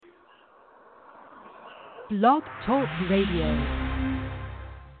Blog Talk Radio.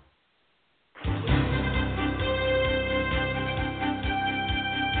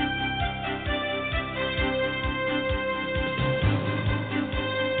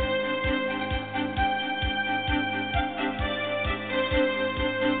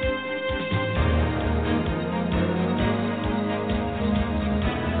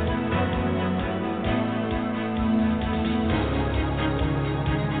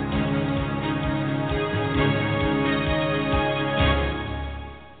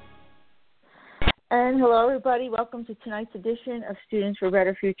 And hello, everybody. Welcome to tonight's edition of Students for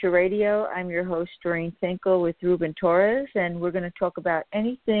Better Future Radio. I'm your host, Doreen Finkel, with Ruben Torres, and we're going to talk about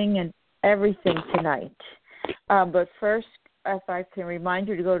anything and everything tonight. But first, if I can remind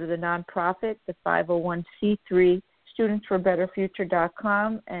you to go to the nonprofit, the 501c3,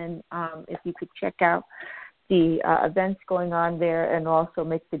 studentsforbetterfuture.com, and if you could check out the events going on there and also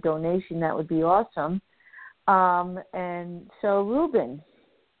make the donation, that would be awesome. And so, Ruben.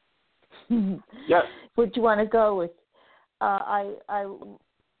 Yes. What do you want to go with? I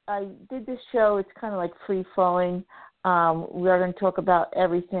did this show. It's kind of like free flowing. We are going to talk about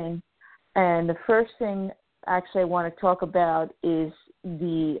everything, and the first thing actually I want to talk about is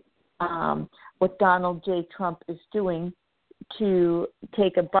the what Donald J. Trump is doing to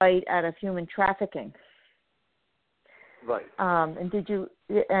take a bite out of human trafficking. Right. And if you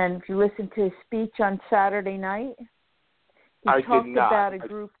listened to his speech on Saturday night, he talked about a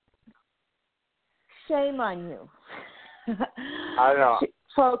group. Shame on you. I know.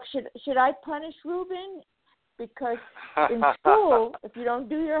 Folks, should I punish Ruben? Because in school, if you don't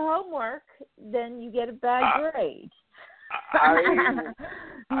do your homework, then you get a bad grade. I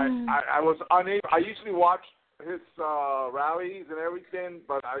was unable. I usually watch his rallies and everything,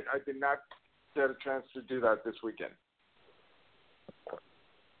 but I did not get a chance to do that this weekend.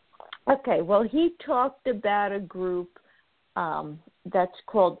 Okay, well, he talked about a group that's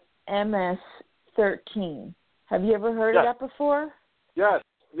called MS-13. Have you ever heard of that before? Yes,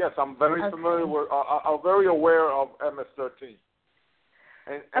 I'm very familiar with. I'm very aware of MS-13,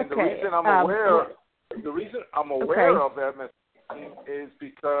 and the reason I'm aware, of MS-13 is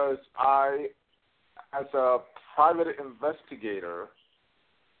because I, as a private investigator,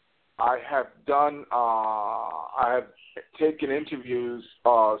 I have taken interviews,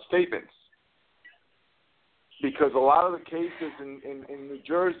 statements, because a lot of the cases in New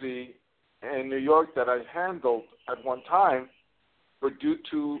Jersey and New York that I handled at one time were due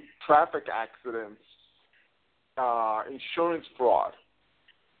to traffic accidents, insurance fraud.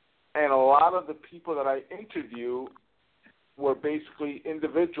 And a lot of the people that I interview were basically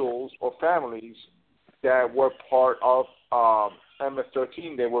individuals or families that were part of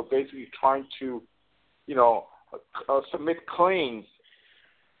MS-13. They were basically trying to, submit claims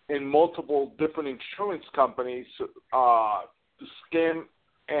in multiple different insurance companies to scam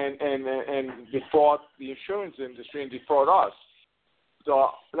and defraud the insurance industry and defraud us.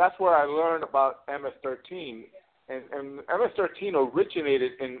 So that's where I learned about MS-13. And MS-13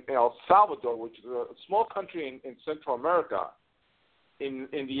 originated in El Salvador, which is a small country in Central America, in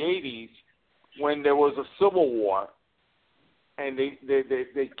the 80s, when there was a civil war. And they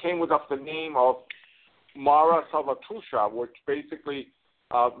came with the name of Mara Salvatrucha, which basically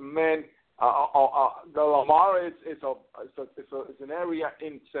meant the La Mara is an area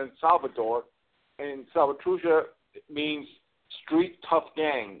in San Salvador, and Salvatrucha means street tough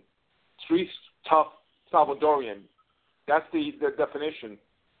gang, street tough Salvadorian. That's the definition.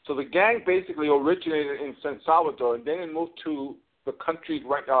 So the gang basically originated in San Salvador, and then it moved to the country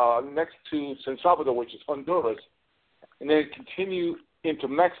right next to San Salvador, which is Honduras, and then it continued into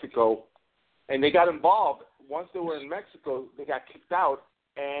Mexico, and they got involved. Once they were in Mexico, they got kicked out.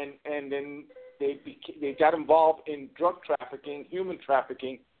 And then they got involved in drug trafficking, human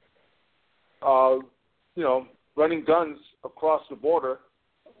trafficking, running guns across the border,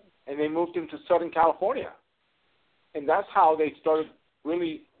 and they moved into Southern California, and that's how they started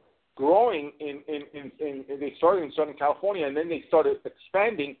really growing. They started in Southern California, and then they started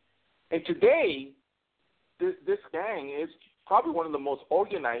expanding, and today this gang is probably one of the most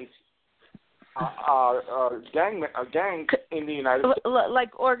organized gang in the United States.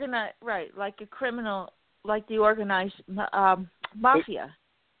 Like organized, right? Like a criminal, like the organized mafia.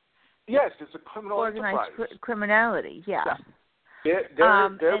 Yes, it's a criminal organized criminality. Yeah. They're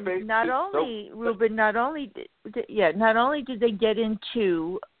and not only Ruben, not only did they get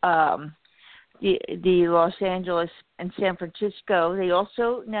into the Los Angeles and San Francisco, they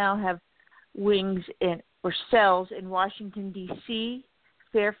also now have wings or cells in Washington D.C.,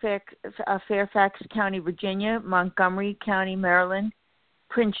 Fairfax County, Virginia, Montgomery County, Maryland,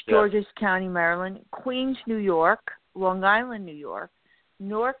 Prince George's County, Maryland, Queens, New York, Long Island, New York,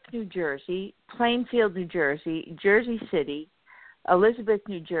 Newark, New Jersey, Plainfield, New Jersey, Jersey City, Elizabeth,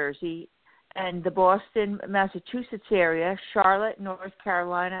 New Jersey, and the Boston, Massachusetts area, Charlotte, North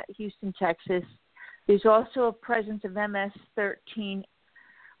Carolina, Houston, Texas. There's also a presence of MS-13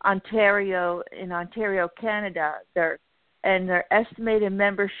 Ontario in Ontario, Canada. Their estimated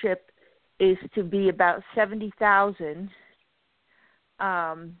membership is to be about 70,000,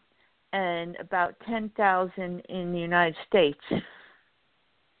 and about 10,000 in the United States.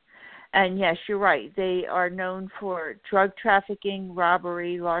 And yes, you're right. They are known for drug trafficking,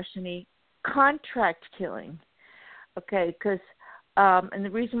 robbery, larceny, contract killing. Okay, because and the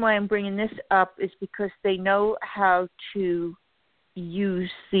reason why I'm bringing this up is because they know how to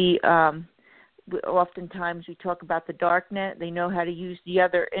use the. Oftentimes we talk about the dark net. They know how to use the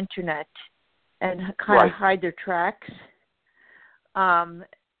other internet and kind of hide their tracks.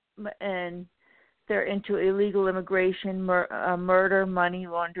 And they're into illegal immigration, murder, money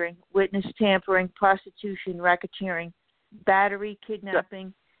laundering, witness tampering, prostitution, racketeering, battery,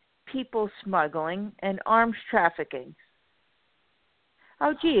 kidnapping, people smuggling, and arms trafficking.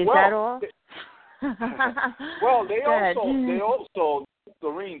 Oh, gee, is that all? Well, they also,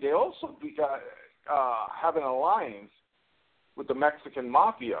 Doreen, they also have an alliance with the Mexican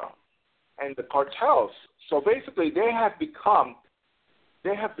mafia and the cartels. So basically, they have become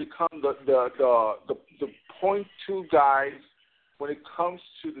the point two guys when it comes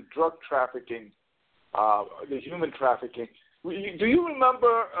to the drug trafficking, the human trafficking. Do you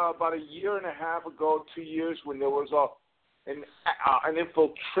remember about a year and a half ago, 2 years, when there was an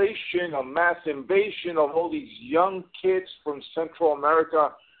infiltration, a mass invasion of all these young kids from Central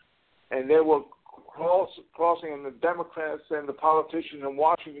America, and they were crossing, and the Democrats and the politicians in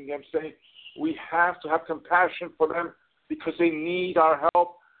Washington kept saying, we have to have compassion for them because they need our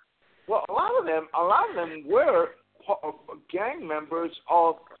help. Well, a lot of them were gang members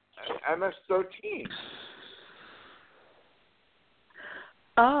of MS-13.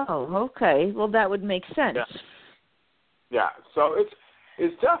 Oh, okay. Well, that would make sense. Yeah. So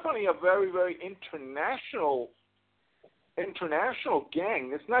it's definitely a very, very international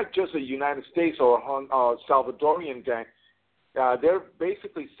gang. It's not just a United States or Salvadorian gang. They're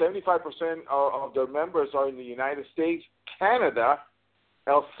basically 75% of their members are in the United States, Canada,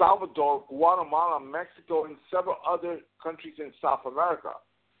 El Salvador, Guatemala, Mexico, and several other countries in South America.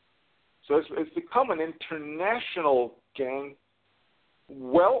 So it's become an international gang,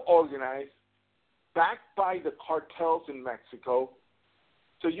 well organized, backed by the cartels in Mexico.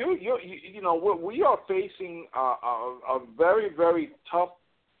 So we are facing a very, very tough.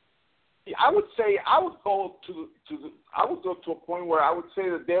 I would say I would go to a point where I would say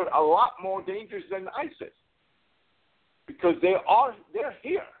that they're a lot more dangerous than ISIS, because they're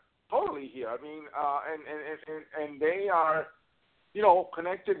here, totally here. I mean, and they are,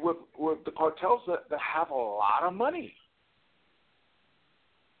 connected with the cartels that have a lot of money.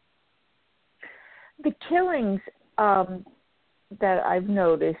 The killings that I've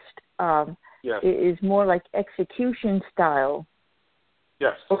noticed is more like execution style.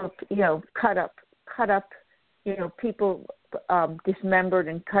 Yes. Or, cut up, people dismembered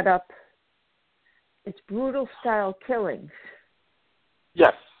and cut up. It's brutal style killings.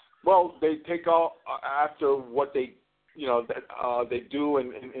 Yes. Well, they take off after what they do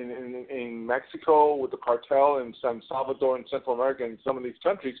in Mexico with the cartel in San Salvador and Central America and some of these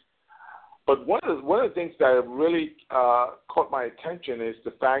countries. But one of the things that really caught my attention is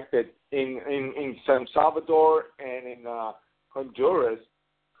the fact that in San Salvador and in Honduras,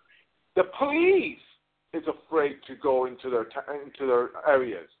 the police is afraid to go into their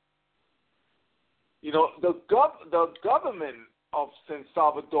areas. The government of San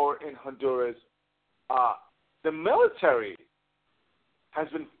Salvador and Honduras, the military has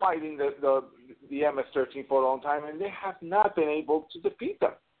been fighting the MS-13 for a long time, and they have not been able to defeat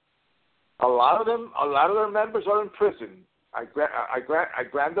them. A lot of their members are in prison. I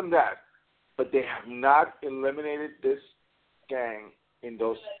grant them that, but they have not eliminated this gang in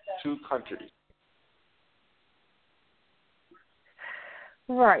those two countries.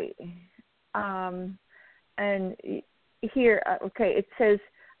 Right. And here, it says,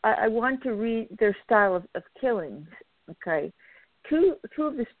 I want to read their style of killings. Okay. Two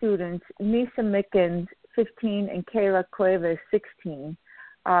of the students, Nisa Mickens, 15, and Kayla Cuevas, 16.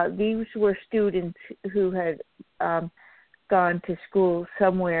 These were students who had gone to school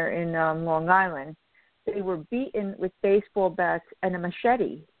somewhere in Long Island. They were beaten with baseball bats and a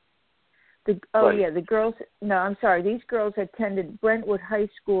machete. The girls. No, I'm sorry. These girls attended Brentwood High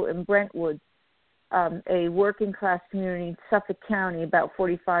School in Brentwood, a working class community in Suffolk County, about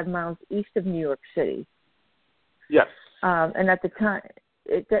 45 miles east of New York City. Yes. And at the time,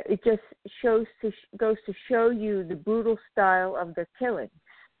 it just goes to show you the brutal style of their killing.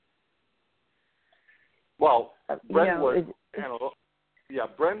 Well, Brentwood,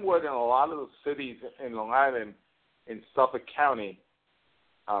 Brentwood and a lot of the cities in Long Island, in Suffolk County.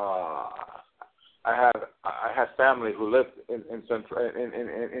 I had family who lived in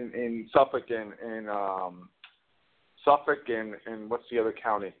Suffolk and Suffolk and what's the other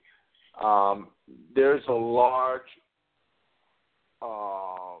county? There's a large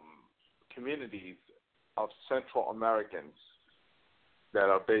communities of Central Americans that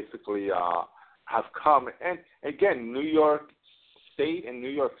are basically have come, and again, New York State and New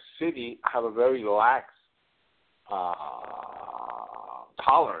York City have a very lax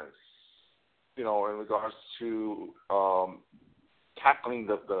tolerance, in regards to tackling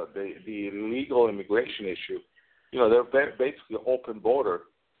the illegal immigration issue. They're basically open border,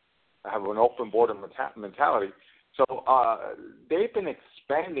 have an open border mentality. So they've been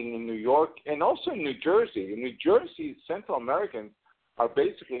expanding in New York and also in New Jersey. In New Jersey, Central Americans are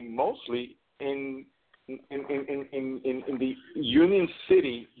basically mostly in the Union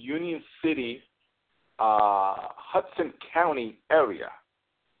City, Hudson County area.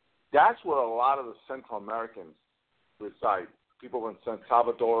 That's where a lot of the Central Americans reside. People from San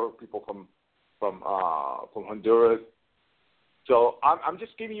Salvador, people from Honduras. So I'm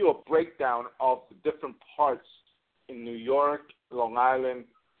just giving you a breakdown of the different parts in New York, Long Island,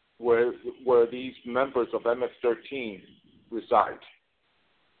 where these members of MS-13 reside.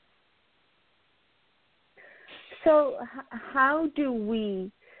 So how do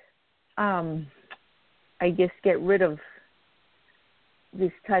we, get rid of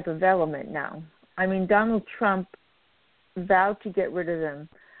this type of element now? I mean, Donald Trump vowed to get rid of them,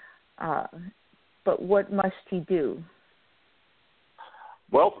 but what must he do?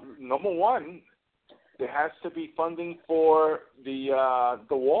 Well, number one, there has to be funding for the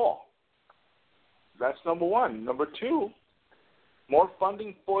wall. That's number one. Number two, more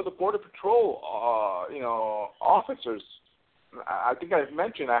funding for the Border Patrol, officers. I think I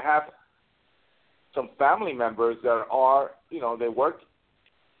mentioned I have some family members that are, they work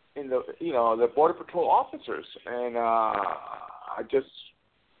in the Border Patrol officers, and I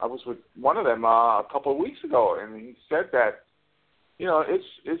was with one of them a couple of weeks ago, and he said that,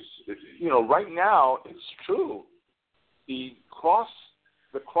 it's right now it's true. The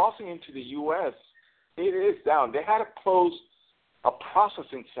crossing into the U.S. it is down. They had to close a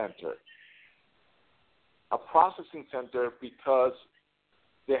processing center because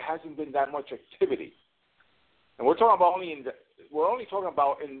there hasn't been that much activity, and we're talking about only in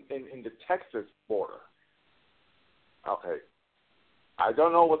the Texas border. Okay. I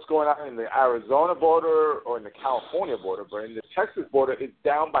don't know what's going on in the Arizona border or in the California border, but in the Texas border, it's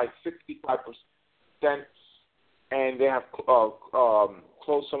down by 65%, and they have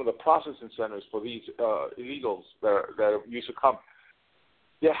closed some of the processing centers for these illegals that used to come.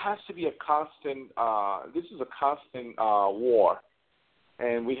 There has to be a constant. This is a constant war,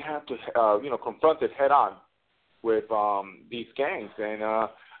 and we have to, confront it head on with these gangs. And a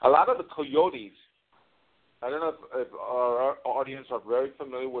lot of the coyotes. I don't know if our audience are very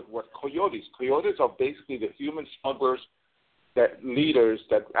familiar with what coyotes. Coyotes are basically the human smugglers, leaders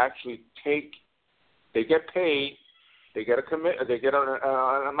that actually they get paid, they get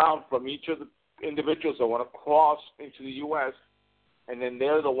an amount from each of the individuals that want to cross into the U.S., and then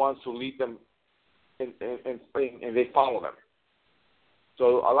they're the ones who lead them, and they follow them.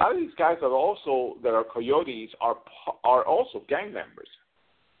 So a lot of these guys that are coyotes are also gang members.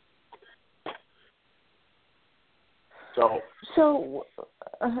 So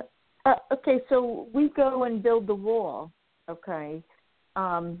we go and build the wall, okay,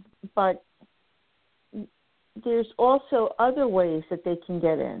 but there's also other ways that they can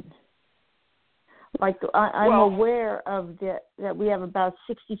get in. Like I'm aware of that we have about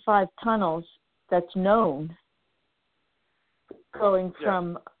 65 tunnels that's known going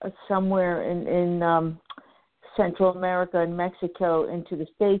from somewhere in Central America and Mexico into the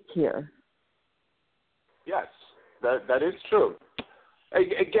States here. Yes. That is true.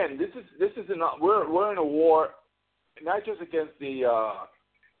 Again, we're in a war, not just against the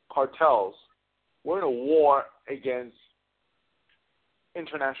cartels. We're in a war against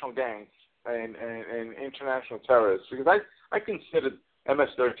international gangs and international terrorists, because I consider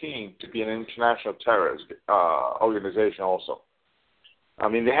MS-13 to be an international terrorist organization also. I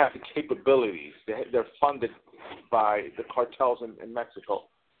mean, they have the capabilities. They're funded by the cartels in Mexico.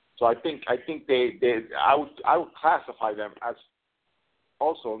 So I think I would classify them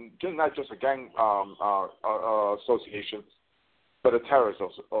also, not just a gang association, but a terrorist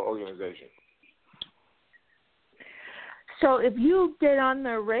organization. So if you get on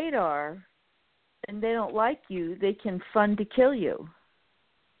their radar and they don't like you, they can fund to kill you.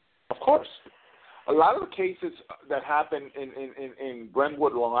 Of course. A lot of the cases that happen in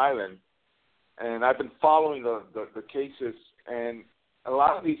Brentwood, Long Island, and I've been following the cases, and a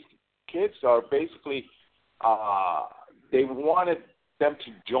lot of these kids are basically, they wanted them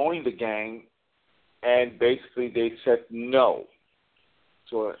to join the gang, and basically they said no.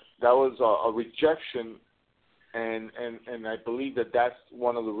 So that was a rejection, and I believe that's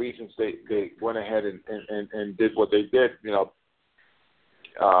one of the reasons they went ahead and did what they did.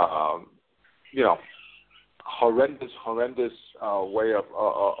 Horrendous way of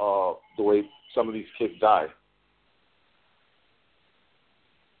the way some of these kids die.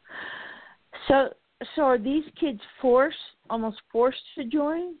 So are these kids almost forced to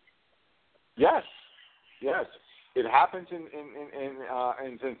join? Yes. It happens in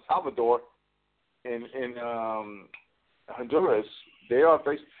San Salvador, in Honduras. They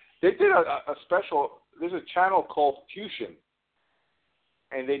did a special. There's a channel called Fusion,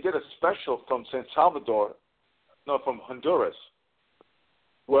 and they did a special from from Honduras,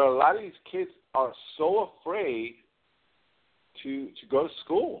 where a lot of these kids are so afraid to go to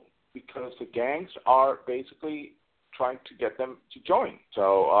school because the gangs are basically trying to get them to join.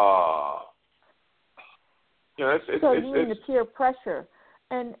 So, it's you mean the peer pressure.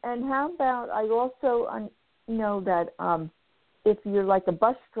 And how about, I also know that if you're like a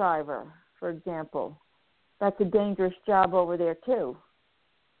bus driver, for example, that's a dangerous job over there too.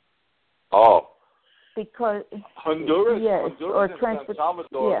 Oh. Because Honduras, or and San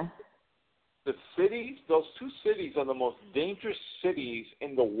Salvador, yeah. The cities, those two cities are the most dangerous cities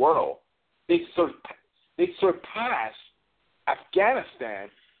in the world. They surpass Afghanistan,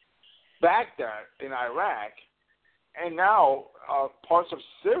 Baghdad in Iraq, and now parts of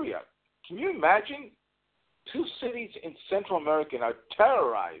Syria. Can you imagine? Two cities in Central America are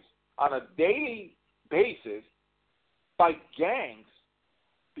terrorized on a daily basis by gangs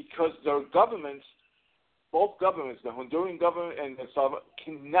because their governments, both governments, the Honduran government and the Salvador,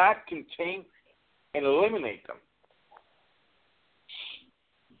 cannot contain and eliminate them.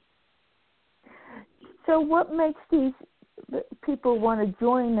 So what makes these people want to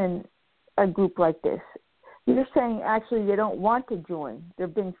join in a group like this? You're saying actually they don't want to join. They're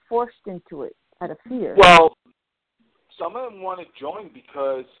being forced into it out of fear. Well, some of them want to join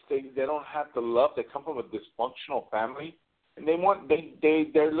because they don't have the love. They come from a dysfunctional family, and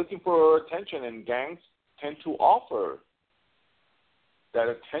they're looking for attention, and gangs tend to offer that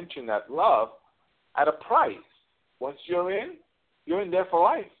attention, that love, at a price. Once you're in there for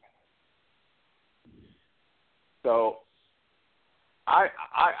life. So, I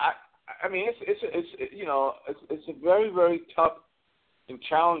mean, it's a very, very tough and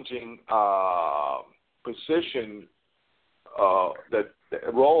challenging position,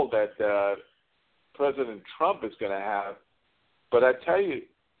 role that President Trump is going to have. But I tell you,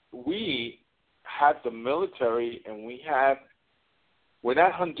 we have the military, and we're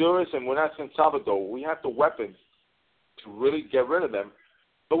not Honduras and we're not San Salvador. We have the weapons to really get rid of them.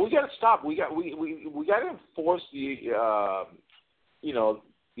 But we got to stop. We got to enforce the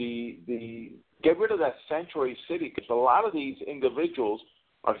get rid of that sanctuary city, because a lot of these individuals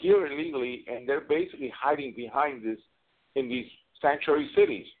are here illegally, and they're basically hiding behind this in these sanctuary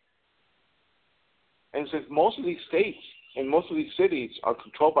cities. And since most of these states and most of these cities are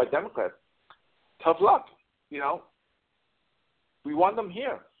controlled by Democrats, tough luck, We want them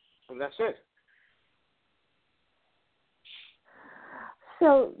here, and that's it.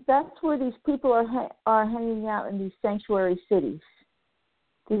 So that's where these people are hanging out, in these sanctuary cities.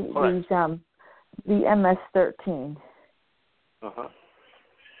 The MS-13. Uh-huh.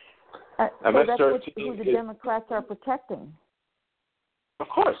 So that's who the Democrats are protecting. Of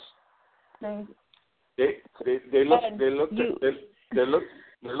course. They're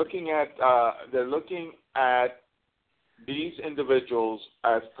looking at these individuals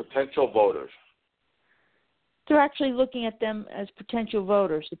as potential voters. They're actually looking at them as potential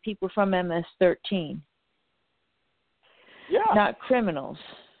voters, the people from MS-13. Yeah. Not criminals.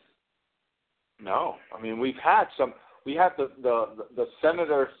 No. I mean, we had the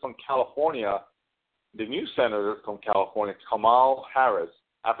senator from California, the new senator from California, Kamala Harris,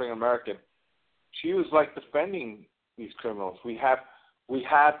 African American. She was like defending these criminals. We had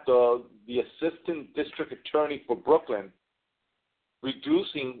the assistant district attorney for Brooklyn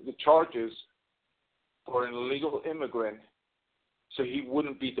reducing the charges for an illegal immigrant so he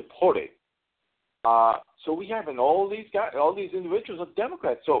wouldn't be deported. So we have all these guys, all these individuals are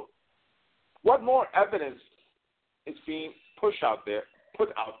Democrats. So what more evidence is being put out there,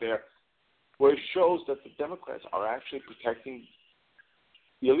 where it shows that the Democrats are actually protecting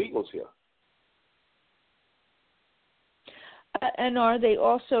the illegals here? And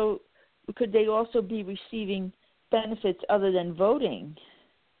could they also be receiving benefits other than voting?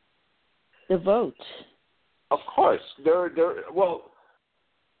 The vote. Of course, well,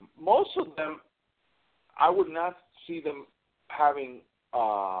 most of them, I would not see them having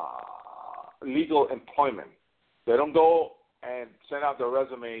legal employment. They don't go and send out their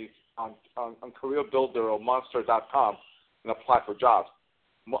resumes on CareerBuilder or Monster.com and apply for jobs.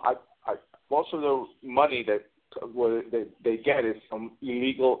 Most of the money that they get is from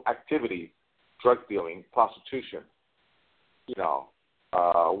illegal activity, drug dealing, prostitution,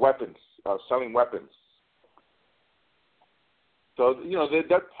 weapons, selling weapons. So,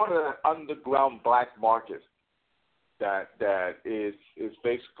 they're part of that underground black market that is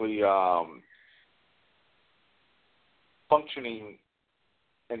basically functioning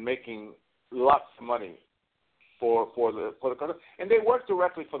and making lots of money for the cartels, and they work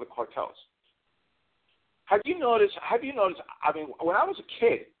directly for the cartels. Have you noticed? I mean, when I was a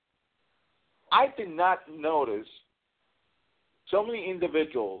kid, I did not notice so many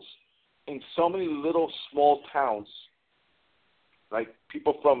individuals in so many little small towns, like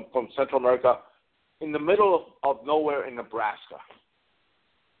people from Central America, in the middle of nowhere in Nebraska,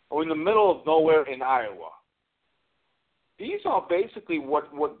 or in the middle of nowhere in Iowa. These are basically what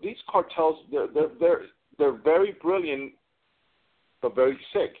these cartels. They're very brilliant, but very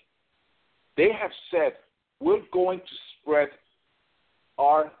sick. They have said, we're going to spread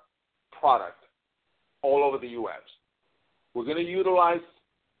our product all over the U.S. We're going to utilize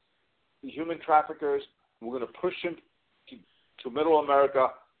the human traffickers. We're going to push them to Middle America.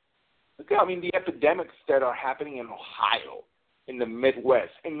 Look, I mean, the epidemics that are happening in Ohio, in the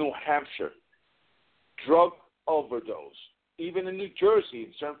Midwest, in New Hampshire, drug overdose, even in New Jersey,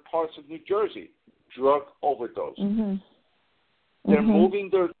 in certain parts of New Jersey, drug overdose. Mm-hmm. They're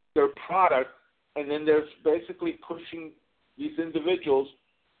moving their product, and then they're basically pushing these individuals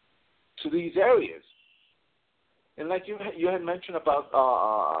to these areas. And like you had mentioned about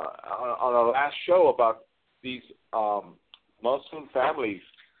on our last show about these Muslim families,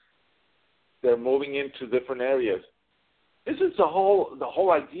 they're moving into different areas. This is the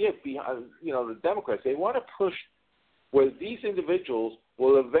whole idea behind the Democrats. They want to push where these individuals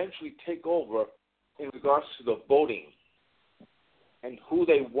will eventually take over in regards to the voting and who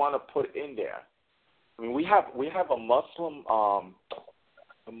they want to put in there. I mean, we have a Muslim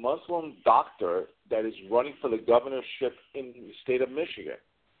doctor that is running for the governorship in the state of Michigan.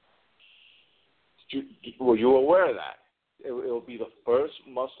 Were you aware of that? It will be the first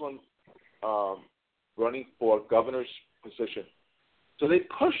Muslim running for a governor's position. So they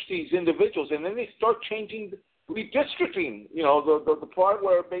push these individuals, and then they start changing redistricting. The part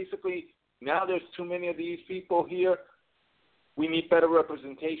where basically now there's too many of these people here. We need better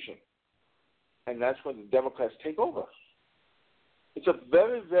representation. And that's when the Democrats take over. It's a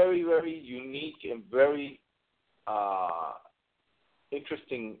very, very, very unique and very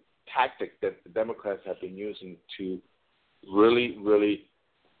interesting tactic that the Democrats have been using to really, really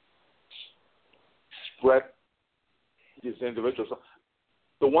spread these individuals.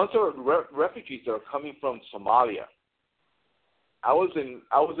 The ones that are refugees that are coming from Somalia. I was in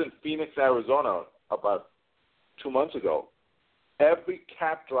Phoenix, Arizona about 2 months ago. Every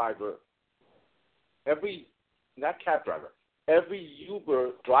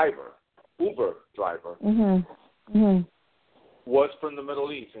Uber driver was from the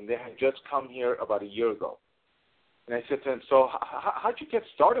Middle East, and they had just come here about a year ago. And I said to them, so how'd you get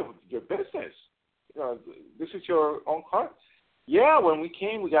started with your business? This is your own car? Yeah, when we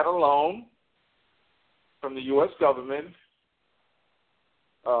came, we got a loan from the U.S. government.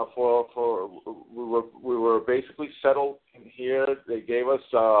 We were basically settled in here. They gave us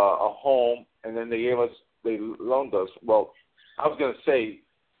a home, and then they loaned us. Well, I was going to say,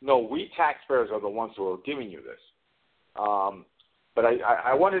 no, we taxpayers are the ones who are giving you this. But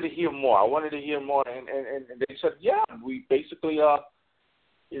I wanted to hear more. And they said, yeah, we basically,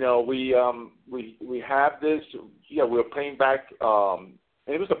 we have this. Yeah, we're paying back, and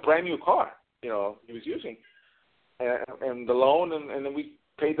it was a brand new car, he was using, and the loan, and then we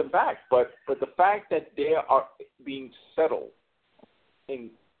paid them back. But the fact that they are being settled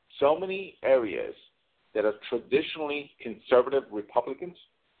in so many areas that are traditionally conservative Republicans,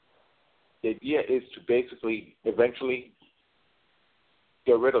 the idea is to basically eventually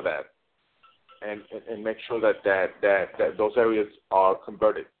get rid of that and make sure that those areas are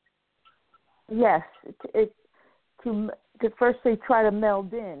converted. yes, to first they try to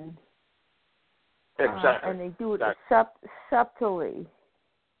meld in. Exactly. And they do it subtly.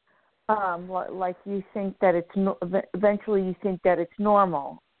 Like you think that it's eventually you think that it's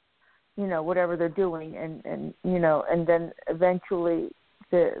normal, whatever they're doing, and then eventually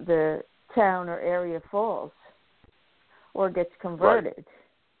the town or area falls or gets converted.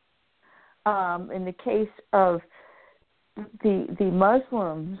 Right. In the case of the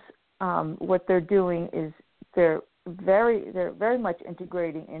Muslims, what they're doing is they're very much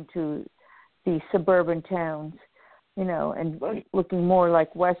integrating into the suburban towns, and right. looking more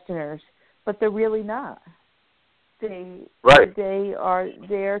like Westerners, but they're really not. They are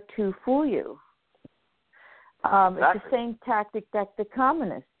there to fool you. Exactly. It's the same tactic that the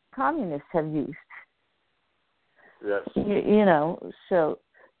communists have used. Yes. So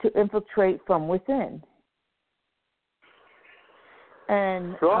to infiltrate from within.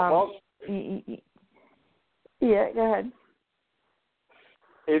 And yeah, go ahead.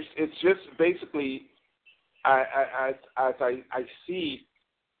 It's just basically, as I see,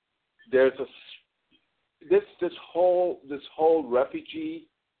 there's this whole refugee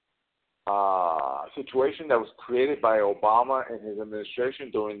situation that was created by Obama and his administration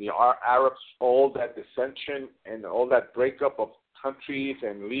during the Arabs, all that dissension and all that breakup of countries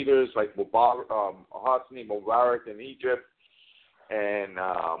and leaders like Hosni Mubarak in Egypt and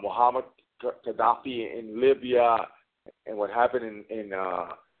Muhammad Gaddafi in Libya and what happened in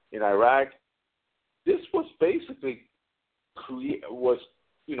Iraq. This was basically created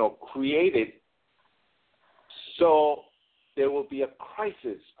so there will be a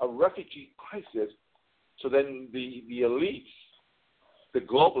crisis, a refugee crisis. So then the elites, the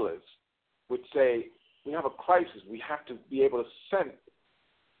globalists, would say, we have a crisis. We have to be able to send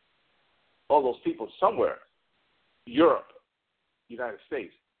all those people somewhere, Europe, United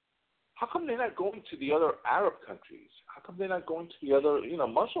States. How come they're not going to the other Arab countries? How come they're not going to the other,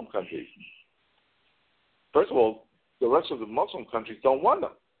 Muslim countries? First of all, the rest of the Muslim countries don't want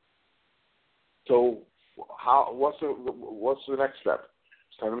them. So what's the next step?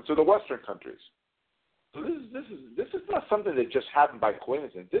 Send them to the Western countries. So this is not something that just happened by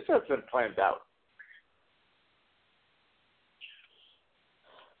coincidence. This has been planned out.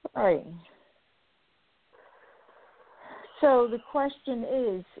 Right. So the question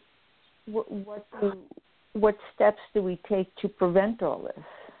is, what steps do we take to prevent all this?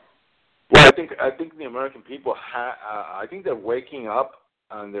 Well, I think the American people I think they're waking up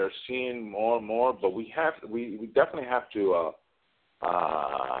and they're seeing more and more. But we definitely have to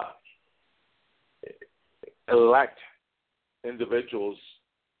elect individuals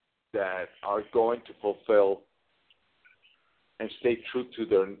that are going to fulfill and stay true to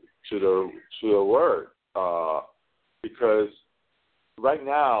their word. Because right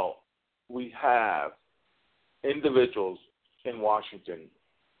now we have individuals in Washington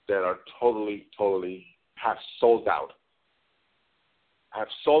that are totally have sold out,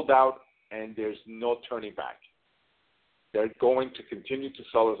 and there's no turning back. They're going to continue to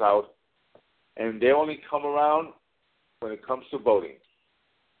sell us out, and they only come around when it comes to voting.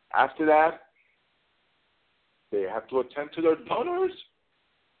 After that, they have to attend to their donors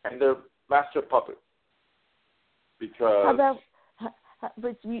and their master puppets. Because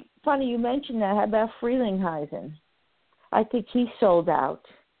funny you mentioned that. How about Frelinghuysen? I think he sold out.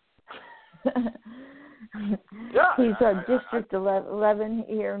 Yeah, he's District 11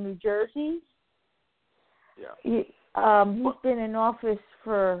 here in New Jersey. Yeah. He's been in office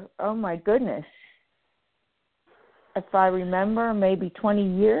for, oh my goodness, if I remember, maybe 20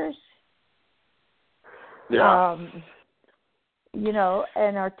 years. Yeah.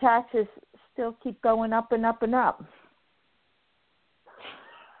 And our taxes still keep going up and up and up.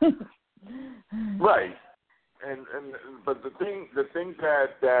 Right. But the thing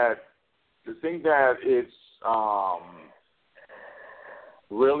that is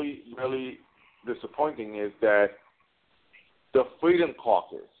really, really disappointing is that the Freedom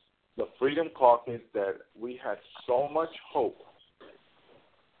Caucus that we had so much hope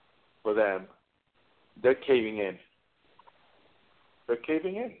for them, they're caving in.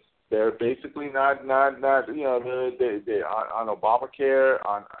 They're basically not they on Obamacare,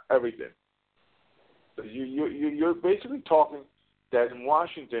 on everything. So you're basically talking that in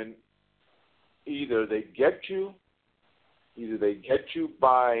Washington, either they get you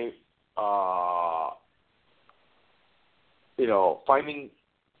by finding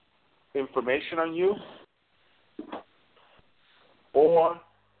information on you, or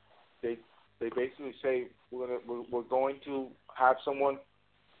they basically say we're going to have someone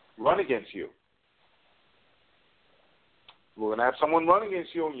run against you. we're going to have someone run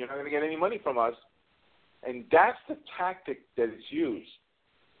against you, and you're not going to get any money from us. And that's the tactic that is used.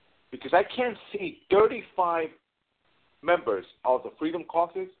 Because I can't see 35 members of the Freedom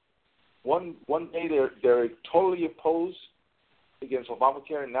Caucus. One day they're totally opposed against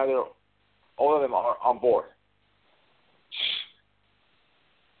Obamacare, and now all of them are on board.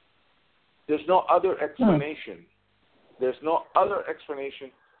 There's no other explanation. There's no other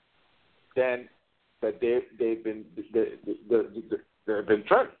explanation than that they've been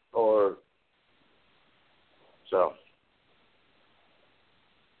threatened or so.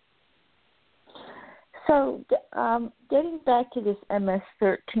 So, getting back to this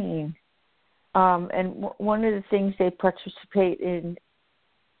MS-13, and one of the things they participate in,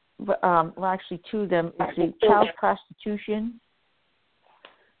 well, actually two of them, is the child prostitution,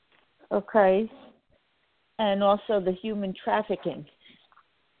 okay, and also the human trafficking.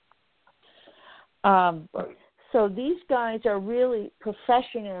 So these guys are really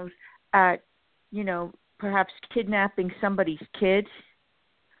professionals at, perhaps kidnapping somebody's kid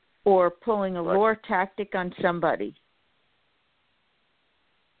or pulling a lure tactic on somebody.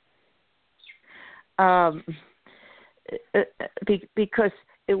 Because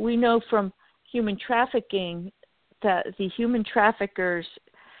we know from human trafficking that the human traffickers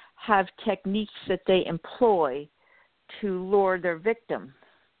have techniques that they employ to lure their victim.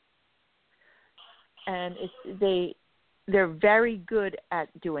 And they're very good at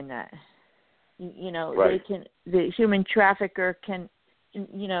doing that. They can. The human trafficker can,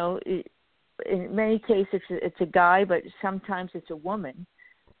 in many cases it's a guy, but sometimes it's a woman.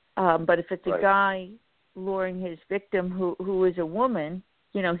 But if it's a guy luring his victim who is a woman,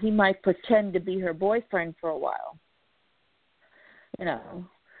 he might pretend to be her boyfriend for a while.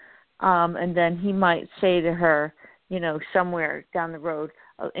 And then he might say to her, somewhere down the road,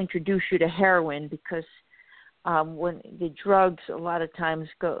 I'll introduce you to heroin, because when the drugs a lot of times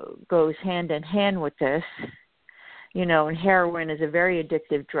goes hand in hand with this, and heroin is a very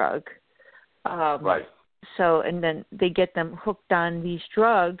addictive drug. So, and then they get them hooked on these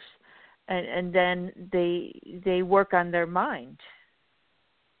drugs, and then they work on their mind.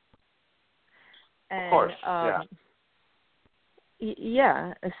 And, of course,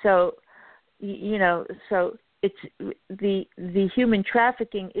 yeah. So, so it's the human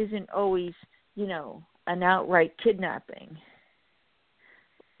trafficking isn't always, an outright kidnapping.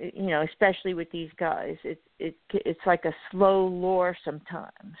 Especially with these guys, it's like a slow lure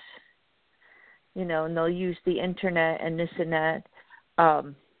sometimes. And they'll use the internet and this and that.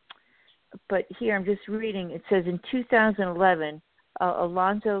 But here I'm just reading. It says in 2011,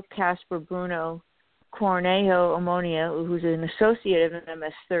 Alonzo Casper Bruno Cornejo Ammonia, who's an associate of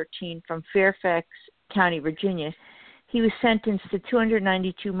MS-13 from Fairfax County, Virginia, he was sentenced to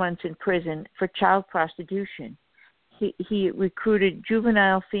 292 months in prison for child prostitution. He recruited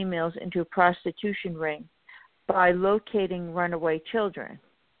juvenile females into a prostitution ring by locating runaway children.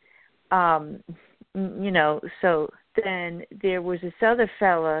 So then there was this other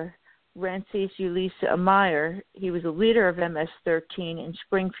fella, Rancis Ulisa Meyer. He was a leader of MS-13 in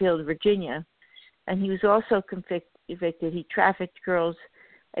Springfield, Virginia, and he was also convicted. He trafficked girls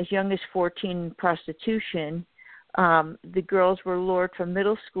as young as 14 in prostitution. The girls were lured from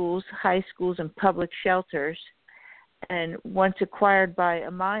middle schools, high schools, and public shelters. And once acquired by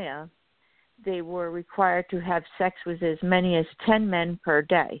Amaya, they were required to have sex with as many as 10 men per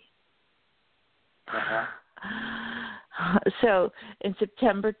day. So in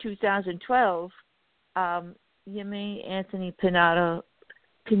September 2012, Yemi Anthony Pinata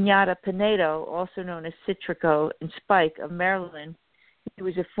Pinedo, also known as Citrico and Spike of Maryland, he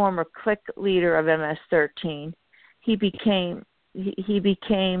was a former clique leader of MS-13. He became the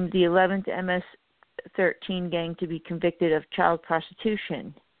 11th MS-13 gang to be convicted of child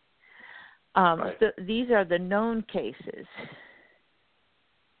prostitution. These are the known cases.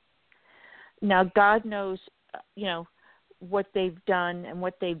 Now, God knows, what they've done and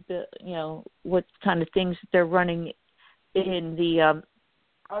what they've, what kind of things they're running in the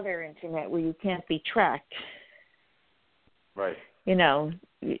other internet where you can't be tracked. Right.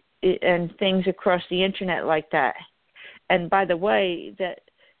 And things across the internet like that. And by the way, that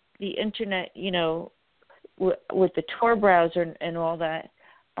the internet, with the Tor browser and all that,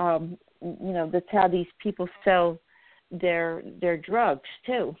 that's how these people sell their drugs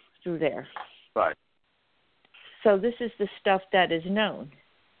too, through there. Right. So this is the stuff that is known.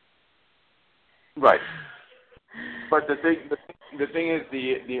 Right. But the thing is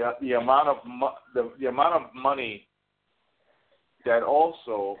the amount of the amount of money that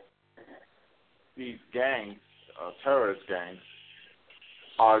also these gangs, terrorist gangs,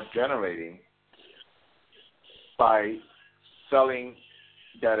 are generating by selling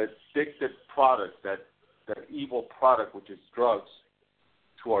that addicted product, that evil product, which is drugs,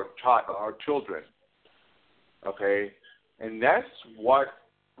 to our children. Okay, and that's what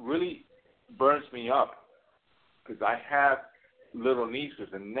really burns me up, because I have little nieces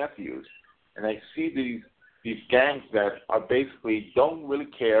and nephews, and I see these gangs that are basically don't really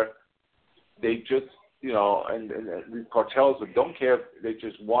care. They just, and the cartels that don't care. They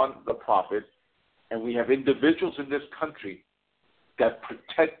just want the profit. And we have individuals in this country that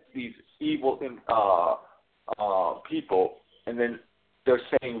protect these evil people, and then they're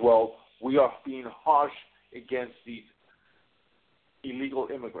saying, well, we are being harsh against these illegal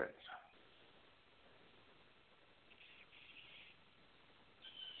immigrants.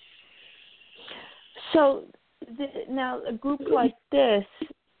 So now a group like this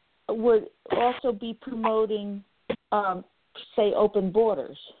would also be promoting, say, open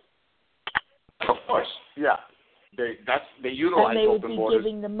borders. Of course, yeah. They utilize and they would open be borders.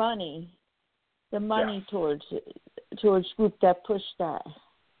 giving the money Yeah. towards group that push that.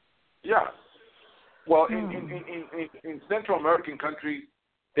 Yeah. Well, in Central American countries,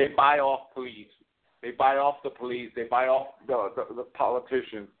 they buy off police. They buy off the police. They buy off the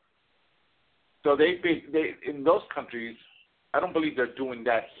politicians. So they in those countries, I don't believe they're doing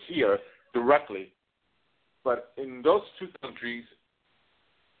that here directly, but in those two countries,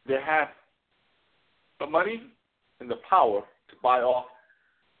 they have the money and the power to buy off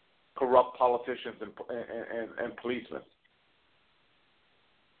corrupt politicians and policemen.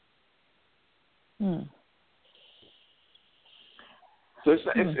 So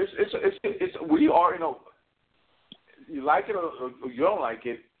it's we are, you like it or you don't like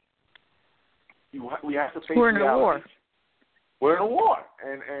it, we have to face We're in reality. a war. We're in a war,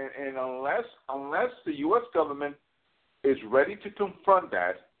 and unless the U.S. government is ready to confront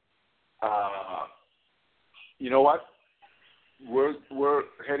that, you know what? We're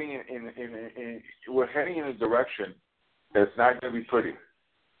heading in a direction that's not going to be pretty.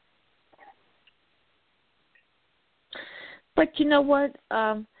 But you know what?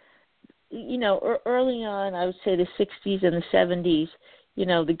 Early on, I would say the 60s and the 70s,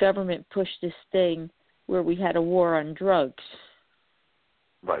 the government pushed this thing where we had a war on drugs.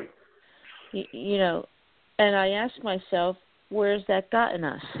 Right. And I asked myself, where's that gotten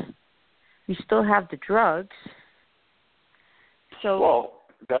us? We still have the drugs. So, well,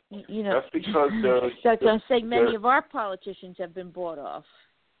 that's because that's what I'm saying. Many of our politicians have been bought off.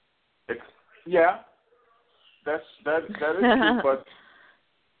 Yeah, that is true. But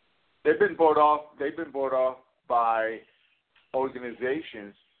they've been bought off. They've been bought off by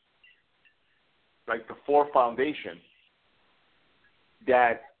organizations like the Ford Foundation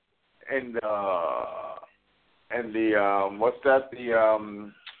that and the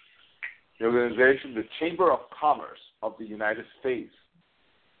organization, the Chamber of Commerce of the United States,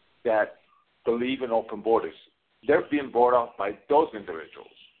 that believe in open borders. They're being brought up by those individuals.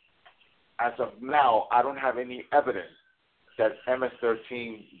 As of now, I don't have any evidence that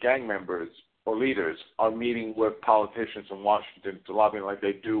MS-13 gang members or leaders are meeting with politicians in Washington to lobby like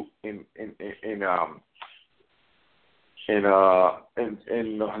they do in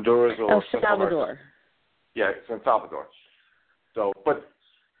Honduras or El Salvador. Yeah, it's in Salvador. So, but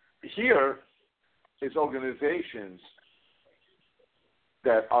here is organizations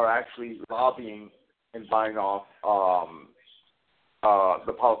that are actually lobbying and buying off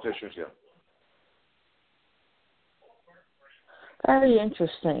the politicians here. Very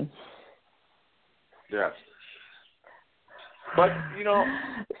interesting. Yes. But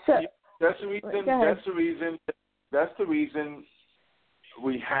so, that's the reason. That's the reason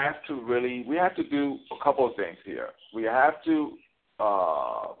we have to do a couple of things here. We have to.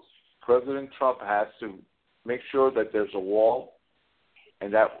 President Trump has to make sure that there's a wall,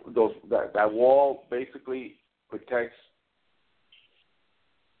 and that wall basically protects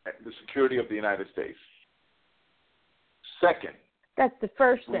the security of the United States. Second, that's the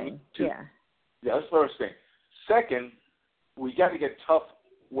first thing. Yeah, that's the first thing. Second, we got to get tough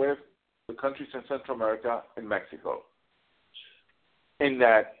with the countries in Central America and Mexico. In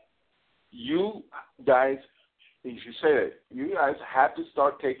that, you guys, as you said, you guys have to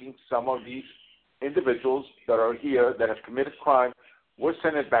start taking some of these individuals that are here that have committed crime. We're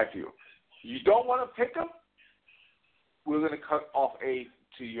sending it back to you. You don't want to pick them? We're going to cut off aid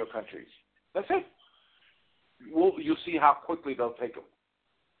to your countries. That's it. You'll see how quickly they'll take them.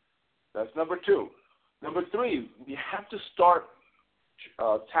 That's number two. Number three, we have to start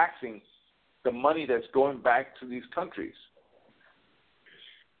taxing the money that's going back to these countries.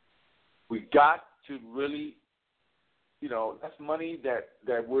 We got to really, that's money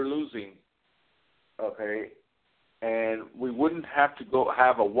that we're losing, okay, and we wouldn't have to go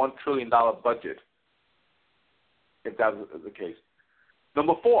have a $1 trillion budget if that was the case.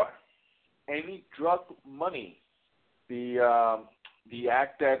 Number 4, any drug money, the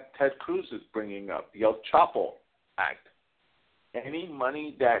act that Ted Cruz is bringing up, the El Chapo Act, any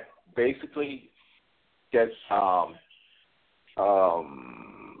money that basically gets in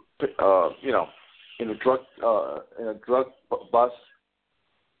a drug bust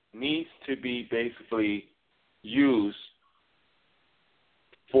needs to be basically used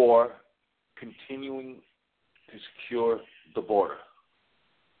for continuing to secure the border.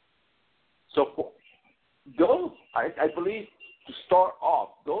 So for those, I believe, to start off,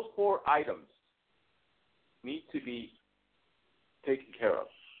 those 4 items need to be taken care of.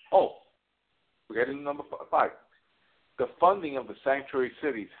 Oh, we're getting to number 5. The funding of the sanctuary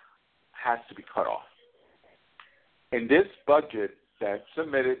cities has to be cut off. In this budget that's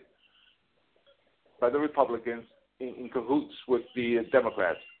submitted by the Republicans in cahoots with the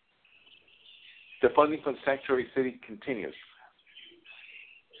Democrats, the funding for the sanctuary city continues.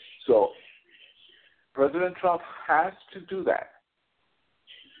 So President Trump has to do that.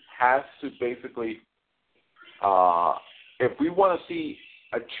 Has to basically, if we want to see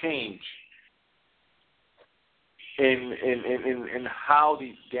a change in how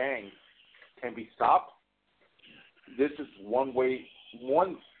these gangs can be stopped, this is one way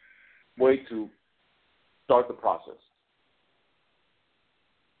to start the process.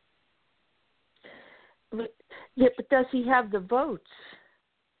 Yeah, but does he have the votes?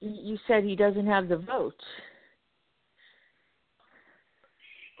 You said he doesn't have the votes.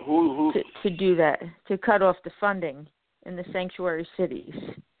 Who to do that, to cut off the funding in the sanctuary cities?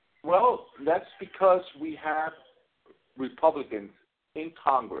 Well, that's because we have Republicans in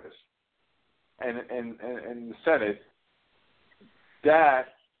Congress and the Senate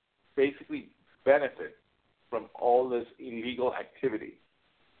that basically benefit from all this illegal activity.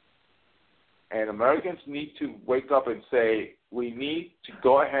 And Americans need to wake up and say, we need to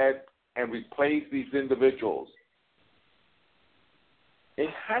go ahead and replace these individuals. It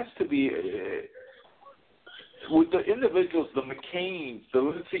has to be with the individuals, the McCains, the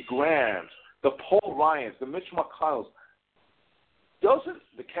Lindsey Grahams, the Paul Ryans, the Mitch McConnells,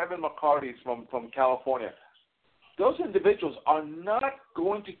 the Kevin McCarthy's from California. Those individuals are not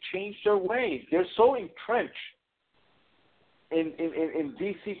going to change their ways. They're so entrenched in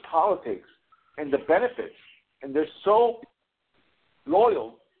D.C. politics and the benefits, and they're so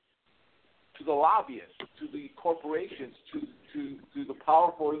loyal to the lobbyists, to the corporations, to the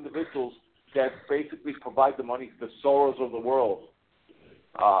powerful individuals that basically provide the money to the Soros of the world,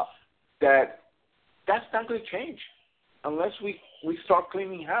 that's not going to change unless we start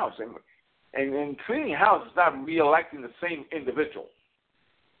cleaning house. And cleaning house is not re-electing the same individual.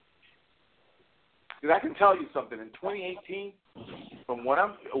 Because I can tell you something. In 2018, from what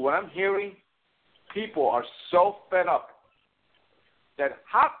I'm hearing, people are so fed up that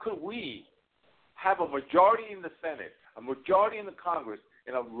how could we have a majority in the Senate, a majority in the Congress,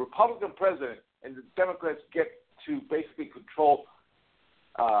 and a Republican president, and the Democrats get to basically control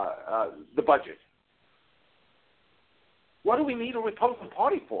the budget? What do we need a Republican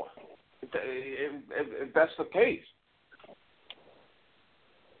Party for, if that's the case?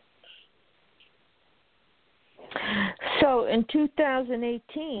 So in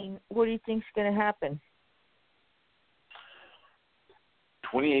 2018, what do you think is going to happen?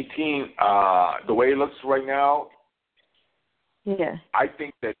 2018, the way it looks right now, yeah, I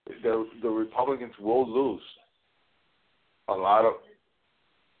think that the Republicans will lose. I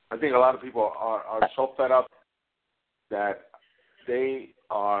think a lot of people are so fed up that they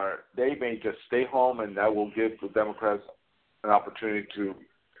may just stay home, and that will give the Democrats an opportunity to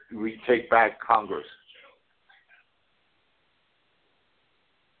retake back Congress.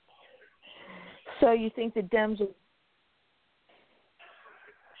 So you think the Dems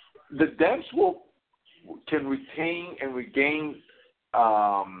can retain and regain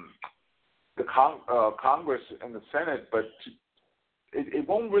the Congress and the Senate, but it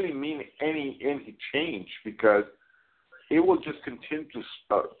won't really mean any change, because it will just continue to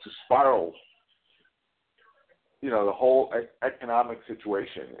spiral. The whole economic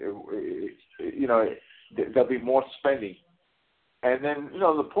situation. There'll be more spending, and then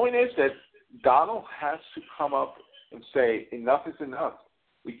the point is that Donald has to come up and say enough is enough.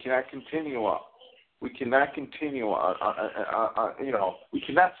 We cannot continue on. We cannot continue on. We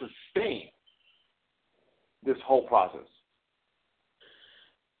cannot sustain this whole process.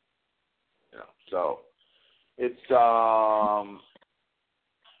 So it's right.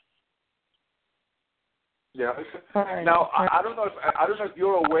 Now I don't know if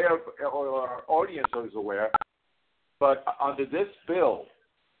you're aware, or our audience is aware, But under this bill,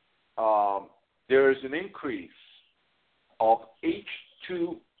 there is an increase of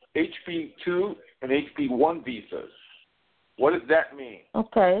HB2 and HB1 visas. What does that mean?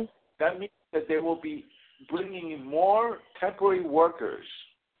 Okay. That means that they will be bringing in more temporary workers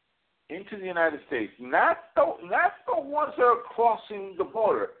into the United States. Not the ones that are crossing the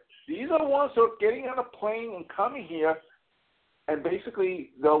border. These are the ones that are getting on a plane and coming here, and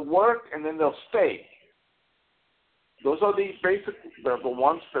basically they'll work and then they'll stay. Those are the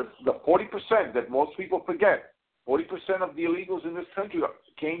ones that the 40% that most people forget. 40% of the illegals in this country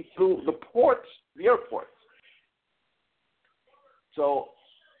came through the ports, the airports. So,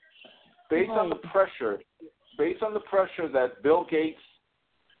 based on the pressure that Bill Gates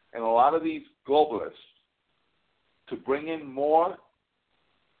and a lot of these globalists to bring in more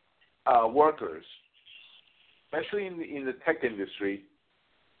workers, especially in the tech industry,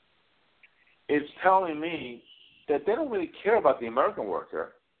 it's telling me that they don't really care about the American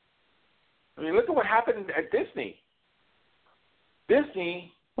worker. I mean, look at what happened at Disney.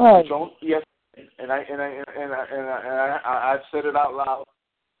 Disney, right. Yes, and I've said it out loud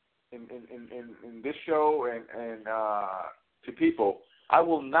in this show and to people. I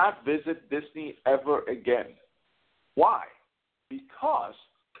will not visit Disney ever again. Why? Because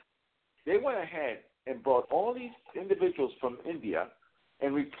they went ahead and brought all these individuals from India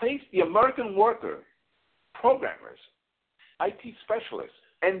and replaced the American worker, programmers, IT specialists,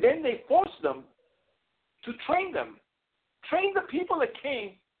 and then they forced them to train them. Train the people that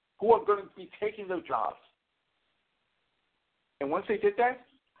came who are going to be taking their jobs. And once they did that,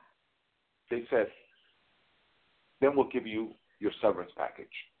 they said, then we'll give you your severance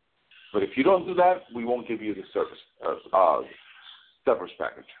package. But if you don't do that, we won't give you the severance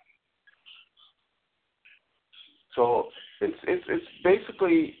package. So it's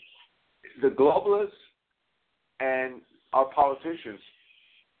basically the globalists and our politicians.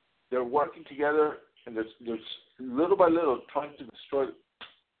 They're working together, and there's little by little trying to destroy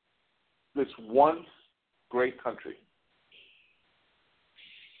this one great country.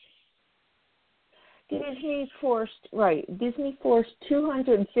 Disney forced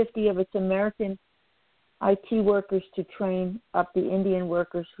 250 of its American IT workers to train up the Indian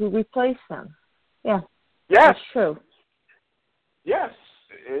workers who replaced them. Yeah. Yes. That's true. Yes,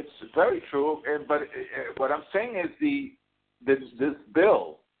 it's very true. But what I'm saying is this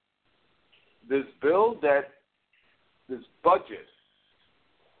budget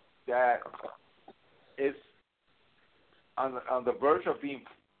that is on the verge of being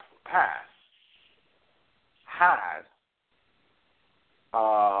passed has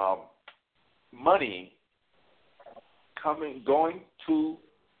money going to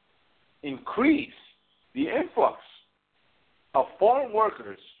increase the influx of foreign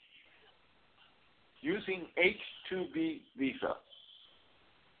workers using H-2B visa.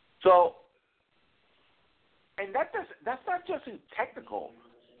 So, and that's not just in technical.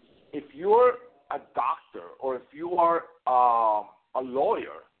 If you're a doctor or if you are a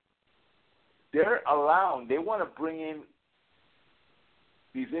lawyer, they want to bring in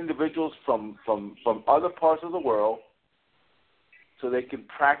these individuals from other parts of the world so they can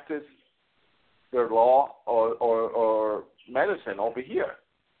practice their law or medicine over here.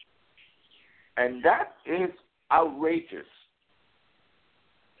 And that is outrageous.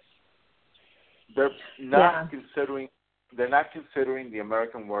 They're not considering the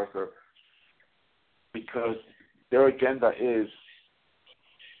American worker because their agenda is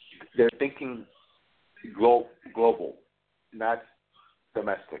they're thinking global, not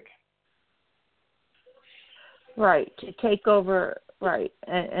domestic. Right, to take over, right,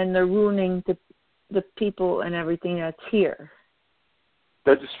 and they're ruining the people and everything that's here.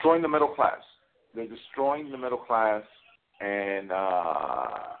 They're destroying the middle class. And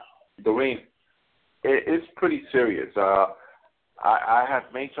Doreen, it's pretty serious. I have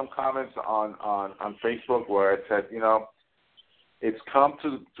made some comments on Facebook where I said, I've come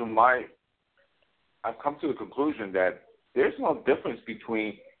to the conclusion that there's no difference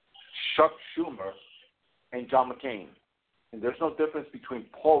between Chuck Schumer and John McCain. And there's no difference between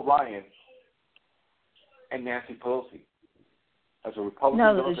Paul Ryan and Nancy Pelosi. As a Republican,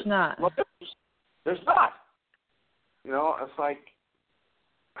 no, there's not. There's not. It's like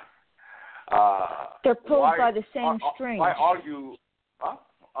they're pulled by the same strings. Why argue?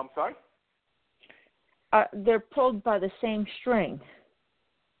 I'm sorry. They're pulled by the same string.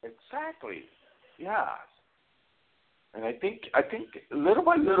 Exactly. Yes. And I think little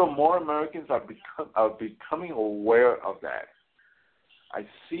by little more Americans are becoming aware of that. I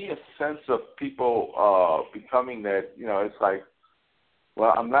see a sense of people becoming that. It's like,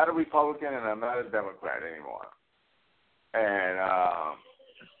 well, I'm not a Republican and I'm not a Democrat anymore. and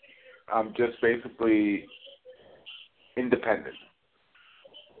I'm just basically independent.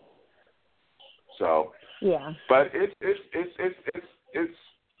 So, Yeah. but it's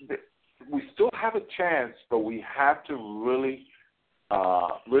we still have a chance, but we have to really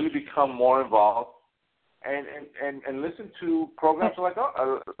become more involved and listen to programs like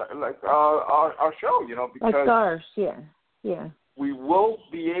our show, you know, because like ours, yeah. We will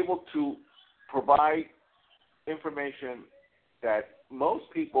be able to provide information that most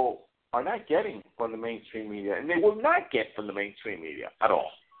people are not getting from the mainstream media, and they will not get from the mainstream media at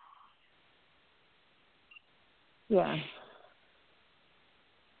all. Yeah.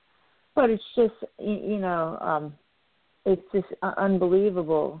 But it's just, it's just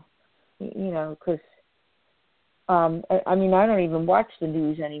unbelievable, because, I don't even watch the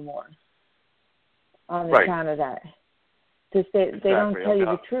news anymore on account of that. Because they don't tell you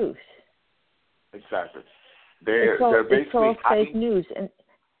the truth. Exactly. They're basically it's all fake news. And,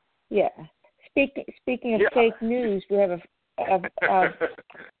 yeah. Speaking of fake news, we have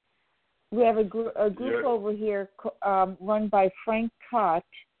a group over here run by Frank Cott.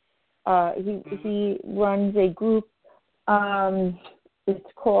 He runs a group.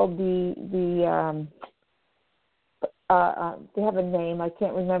 It's called the they have a name. I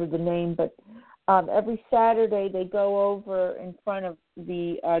can't remember the name, but every Saturday they go over in front of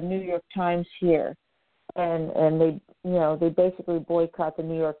the New York Times here, and they basically boycott the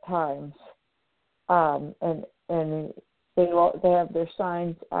New York Times, and they have their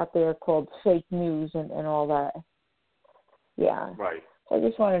signs out there called fake news and all that. Yeah. Right. So I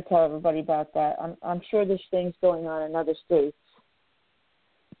just want to tell everybody about that. I'm sure there's things going on in other states.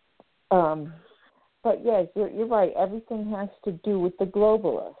 But yes, you're right. Everything has to do with the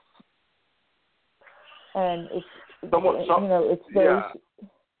globalists, and it's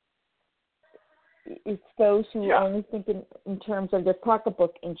those who only think in terms of their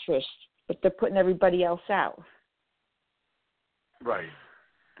pocketbook interest, but they're putting everybody else out. Right.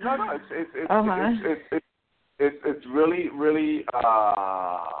 No, it's really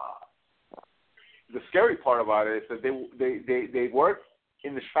the scary part about it is that they work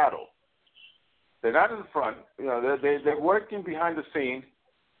in the shadow. They're not in the front. They're working behind the scene.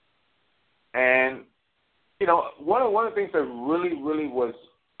 And one of the things that really was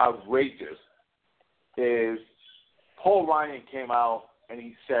outrageous is Paul Ryan came out and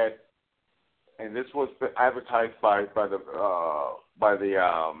he said, and this was advertised by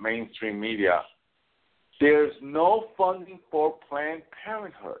the mainstream media, there's no funding for Planned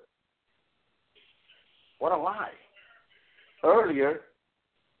Parenthood. What a lie. Earlier,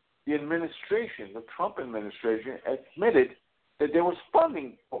 the Trump administration, admitted that there was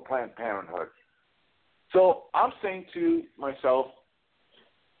funding for Planned Parenthood. So I'm saying to myself,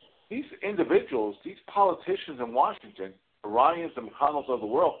 these individuals, these politicians in Washington, the Ryans and McConnells of the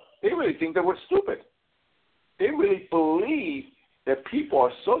world, they really think that we're stupid. They really believe that people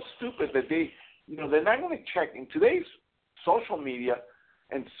are so stupid that they're not going to check. In today's social media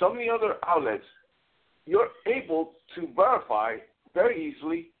and so many other outlets, you're able to verify very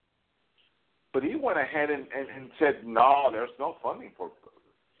easily. But he went ahead and said, no, there's no funding for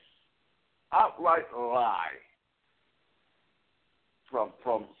outright lie from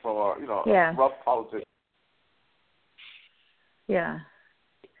rough politics. Yeah.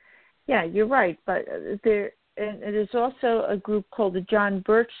 Yeah, you're right. But there's also a group called the John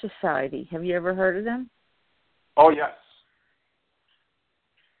Birch Society. Have you ever heard of them? Oh, yes.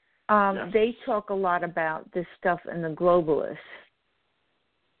 Yes. They talk a lot about this stuff in the globalists.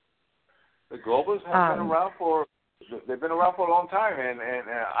 The globalists have been around for a long time, and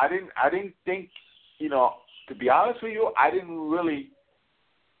I didn't think, to be honest with you, I didn't really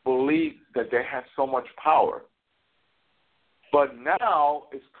believe that they had so much power. But now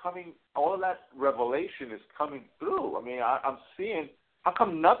it's coming, all of that revelation is coming through. I mean, I'm seeing how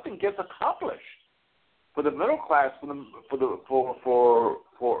come nothing gets accomplished for the middle class, for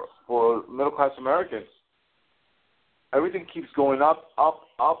middle class Americans. Everything keeps going up.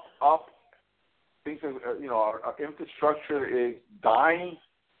 Things are, our infrastructure is dying.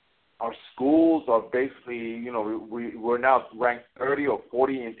 Our schools are basically, we're now ranked 30 or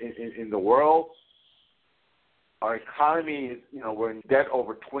 40 in the world. Our economy is, we're in debt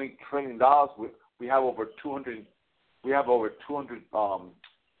over $20 trillion. We have over 200. We have over $20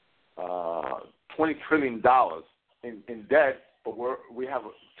 trillion in debt, but we have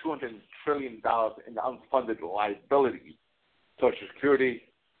 $200 trillion in unfunded liabilities, Social Security,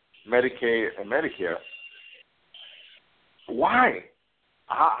 Medicaid, and Medicare. Why?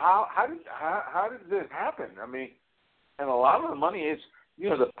 How did this happen? I mean, and a lot of the money is,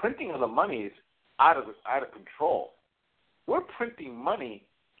 the printing of the money is out of control. we're printing money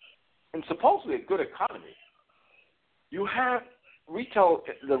in supposedly a good economy. You have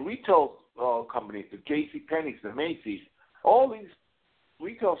the retail companies, the JCPenney's, the Macy's, all these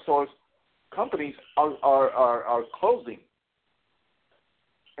retail stores, companies are closing.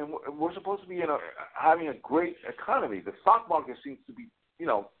 And we're supposed to be having a great economy. The stock market seems to be,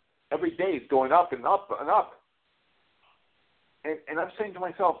 every day is going up and up and up. And I'm saying to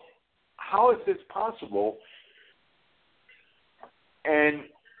myself, how is this possible? And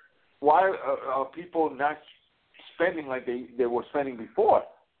why are people not spending like they were spending before?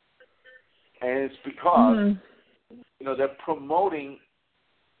 And it's because, they're promoting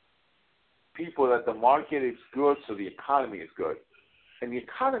people that the market is good, so the economy is good. And the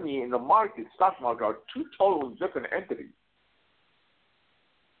economy and the market, stock market, are two totally different entities.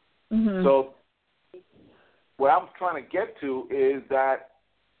 Mm-hmm. So what I'm trying to get to is that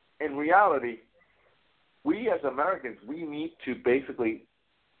in reality, we as Americans, we need to basically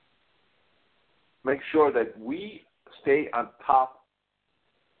make sure that we stay on top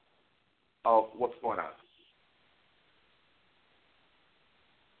of what's going on.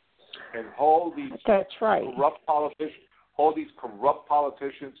 And hold these corrupt politicians, hold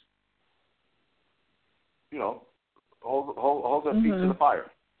their feet to the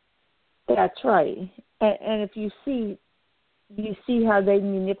fire. That's right. And if you see how they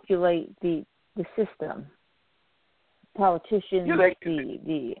manipulate the system. Politicians, they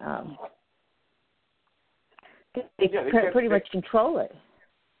pretty much control it.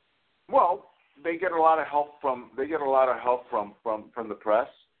 Well, they get a lot of help from the press.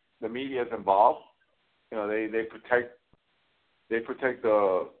 The media is involved. They protect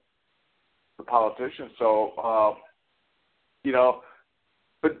the politicians. So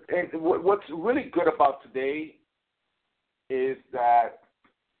but what's really good about today is that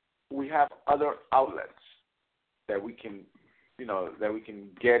we have other outlets that we can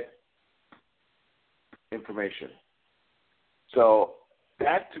get information. So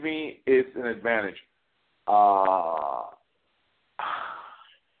that to me is an advantage.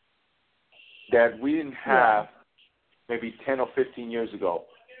 That we didn't have maybe 10 or 15 years ago,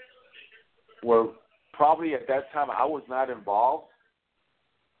 where probably at that time I was not involved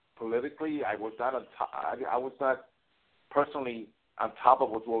politically. I was not personally on top of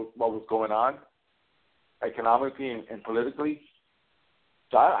what was going on economically and politically.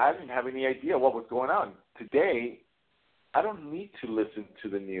 So I didn't have any idea what was going on. Today, I don't need to listen to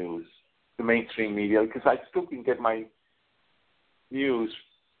the news, the mainstream media, because I still can get my news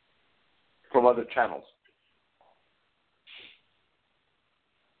from other channels.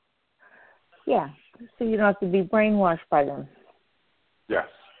 Yeah, so you don't have to be brainwashed by them. Yes.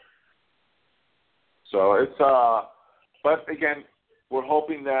 So it's but again, we're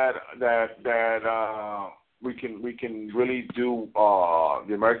hoping that we can really do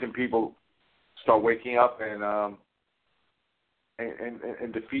the American people start waking up and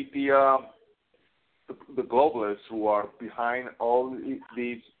defeat the globalists who are behind all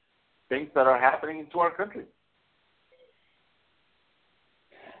these things that are happening to our country.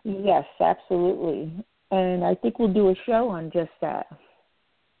 Yes, absolutely. And I think we'll do a show on just that.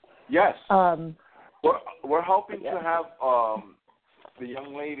 Yes. We're hoping to have the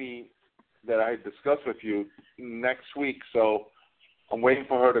young lady that I discussed with you next week. So I'm waiting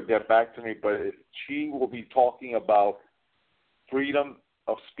for her to get back to me. But she will be talking about freedom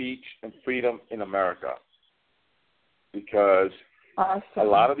of speech and freedom in America, because awesome. a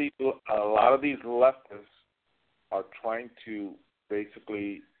lot of these leftists are trying to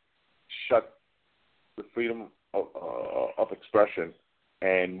basically shut the freedom of expression,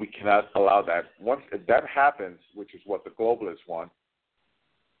 and we cannot allow that. Once that happens, which is what the globalists want,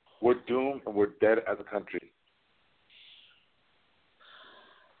 we're doomed and we're dead as a country.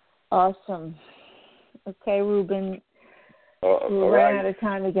 Awesome. Okay, Ruben. We're running out of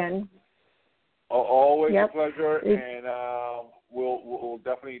time again. Always a pleasure, and we'll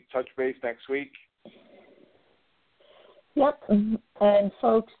definitely touch base next week. Yep. And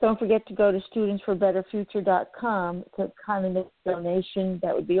folks, don't forget to go to studentsforbetterfuture.com to kind of make a donation.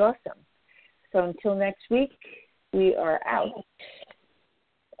 That would be awesome. So until next week, we are out.